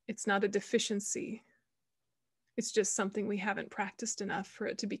 It's not a deficiency. It's just something we haven't practiced enough for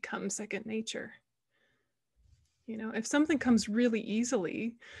it to become second nature. If something comes really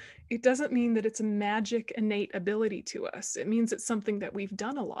easily, it doesn't mean that it's a magic innate ability to us. It means it's something that we've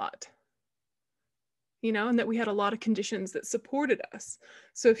done a lot. And that we had a lot of conditions that supported us.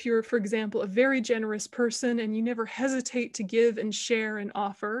 So if you're, for example, a very generous person and you never hesitate to give and share and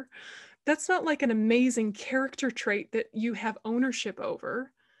offer, that's not like an amazing character trait that you have ownership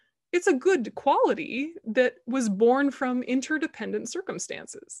over. It's a good quality that was born from interdependent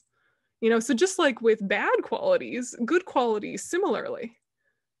circumstances. So just like with bad qualities, good qualities similarly.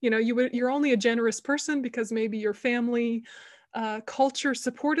 You're only a generous person because maybe your family culture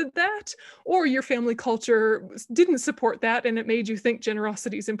supported that, or your family culture didn't support that and it made you think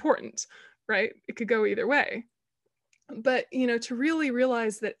generosity is important, right? It could go either way. But, to really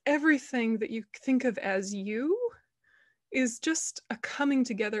realize that everything that you think of as you is just a coming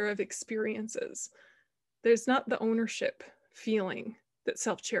together of experiences. There's not the ownership feeling that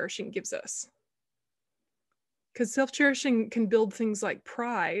self-cherishing gives us. Because self-cherishing can build things like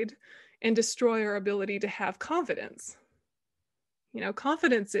pride and destroy our ability to have confidence.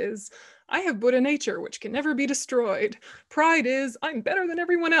 Confidence is, I have Buddha nature, which can never be destroyed. Pride is, I'm better than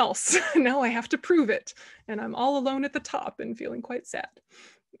everyone else. Now I have to prove it. And I'm all alone at the top and feeling quite sad,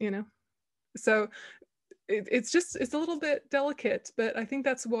 So it's a little bit delicate, but I think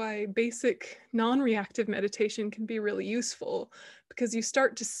that's why basic non-reactive meditation can be really useful, because you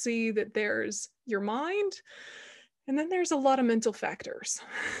start to see that there's your mind, and then there's a lot of mental factors.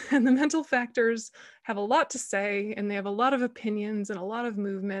 And the mental factors have a lot to say, and they have a lot of opinions and a lot of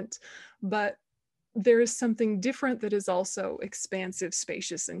movement, but there is something different that is also expansive,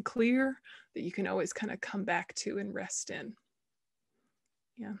 spacious, and clear that you can always kind of come back to and rest in.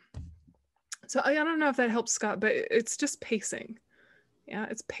 Yeah. So I don't know if that helps, Scott, but it's just pacing. Yeah,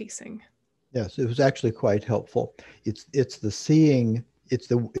 it's pacing. Yes, it was actually quite helpful. It's the seeing, it's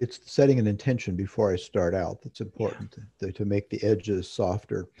setting an intention before I start out that's important, to make the edges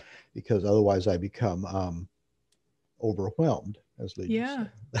softer, because otherwise I become overwhelmed, as Lee just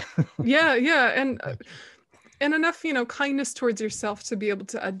said. Yeah. And enough, kindness towards yourself to be able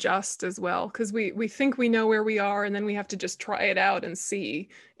to adjust as well. Because we think we know where we are, and then we have to just try it out and see.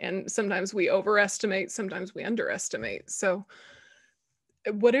 And sometimes we overestimate, sometimes we underestimate. So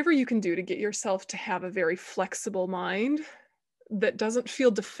whatever you can do to get yourself to have a very flexible mind that doesn't feel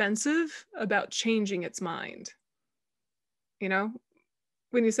defensive about changing its mind. When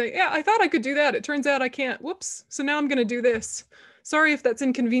you say, yeah, I thought I could do that, it turns out I can't. Whoops. So now I'm going to do this. Sorry if that's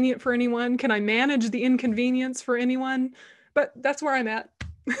inconvenient for anyone. Can I manage the inconvenience for anyone? But that's where I'm at,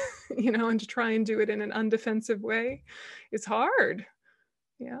 and to try and do it in an undefensive way, it's hard.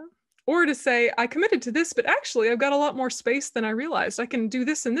 Yeah. Or to say, I committed to this, but actually I've got a lot more space than I realized. I can do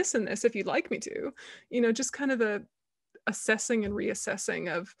this and this and this if you'd like me to. Just kind of a assessing and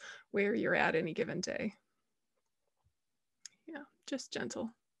reassessing of where you're at any given day. Yeah, just gentle.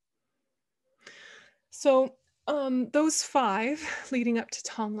 So those 5 leading up to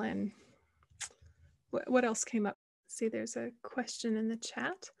tong-len. What else came up? See, there's a question in the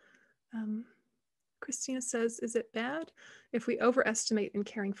chat. Christina says, is it bad if we overestimate in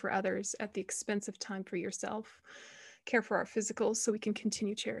caring for others at the expense of time for yourself? Care for our physicals so we can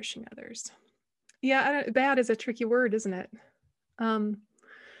continue cherishing others. Yeah, bad is a tricky word, isn't it?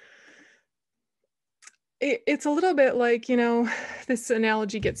 It's a little bit like, this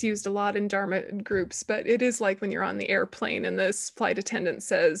analogy gets used a lot in Dharma groups, but it is like when you're on the airplane and this flight attendant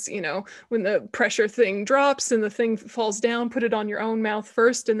says, when the pressure thing drops and the thing falls down, put it on your own mouth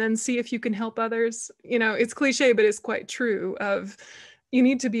first and then see if you can help others. It's cliche, but it's quite true. You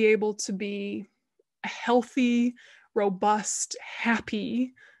need to be able to be a healthy, robust,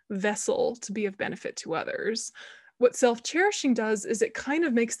 happy vessel to be of benefit to others. What self-cherishing does is it kind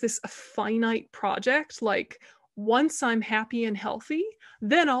of makes this a finite project. Like, once I'm happy and healthy,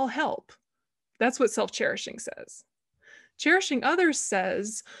 then I'll help. That's what self-cherishing says. Cherishing others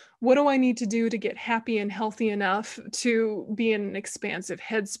says, what do I need to do to get happy and healthy enough to be in an expansive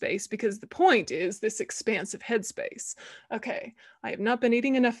headspace? Because the point is this expansive headspace. Okay, I have not been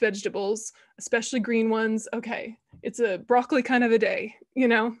eating enough vegetables, especially green ones. Okay, it's a broccoli kind of a day,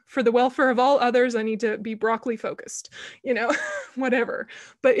 for the welfare of all others, I need to be broccoli focused, whatever.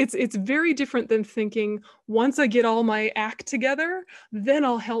 But it's very different than thinking, once I get all my act together, then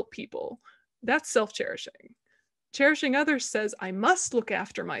I'll help people. That's self-cherishing. Cherishing others says, I must look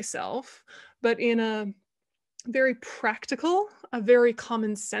after myself, but in a very practical, a very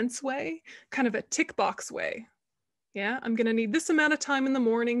common sense way, kind of a tick box way. Yeah, I'm going to need this amount of time in the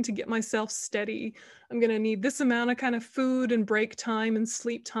morning to get myself steady. I'm going to need this amount of kind of food and break time and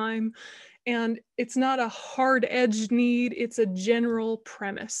sleep time. And it's not a hard-edged need. It's a general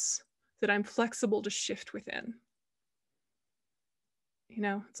premise that I'm flexible to shift within.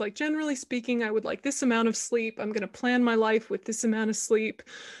 It's like, generally speaking, I would like this amount of sleep. I'm going to plan my life with this amount of sleep.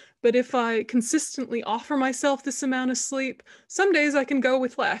 But if I consistently offer myself this amount of sleep, some days I can go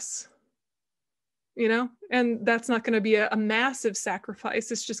with less, and that's not going to be a massive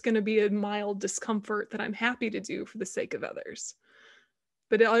sacrifice. It's just going to be a mild discomfort that I'm happy to do for the sake of others.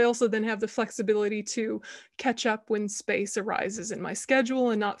 But I also then have the flexibility to catch up when space arises in my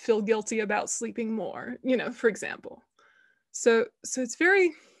schedule and not feel guilty about sleeping more, for example. So it's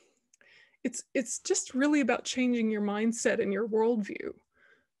just really about changing your mindset and your worldview.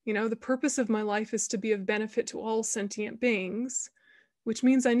 The purpose of my life is to be of benefit to all sentient beings, which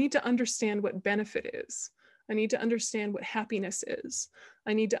means I need to understand what benefit is. I need to understand what happiness is.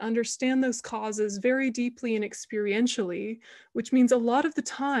 I need to understand those causes very deeply and experientially, which means a lot of the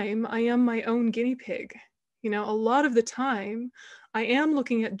time I am my own guinea pig. You know, a lot of the time, I am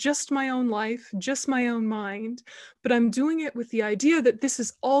looking at just my own life, just my own mind, but I'm doing it with the idea that this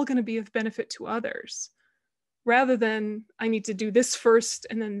is all going to be of benefit to others, rather than I need to do this first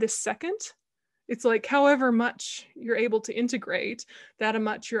and then this second. It's like however much you're able to integrate, that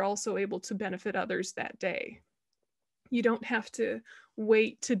much you're also able to benefit others that day. You don't have to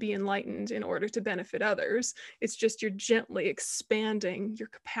wait to be enlightened in order to benefit others. It's just you're gently expanding your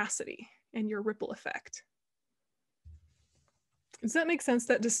capacity and your ripple effect. Does that make sense,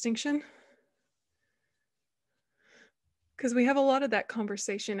 that distinction? Because we have a lot of that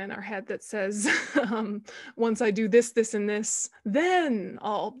conversation in our head that says, once I do this, this, and this, then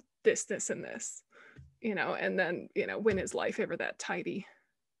I'll this, this, and this, you know, and then, you know, when is life ever that tidy?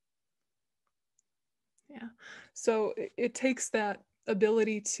 Yeah. So it takes that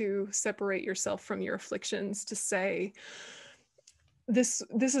ability to separate yourself from your afflictions to say, this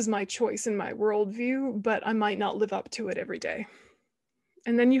is my choice in my worldview, but I might not live up to it every day.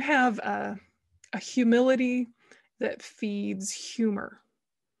 And then you have a humility that feeds humor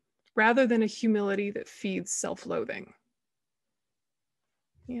rather than a humility that feeds self-loathing.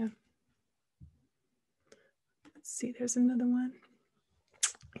 Yeah. Let's see, there's another one.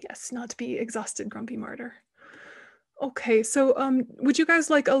 Yes, not to be exhausted, grumpy martyr. Okay, so would you guys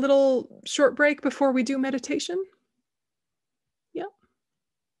like a little short break before we do meditation? Yeah.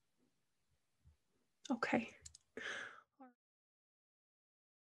 Okay.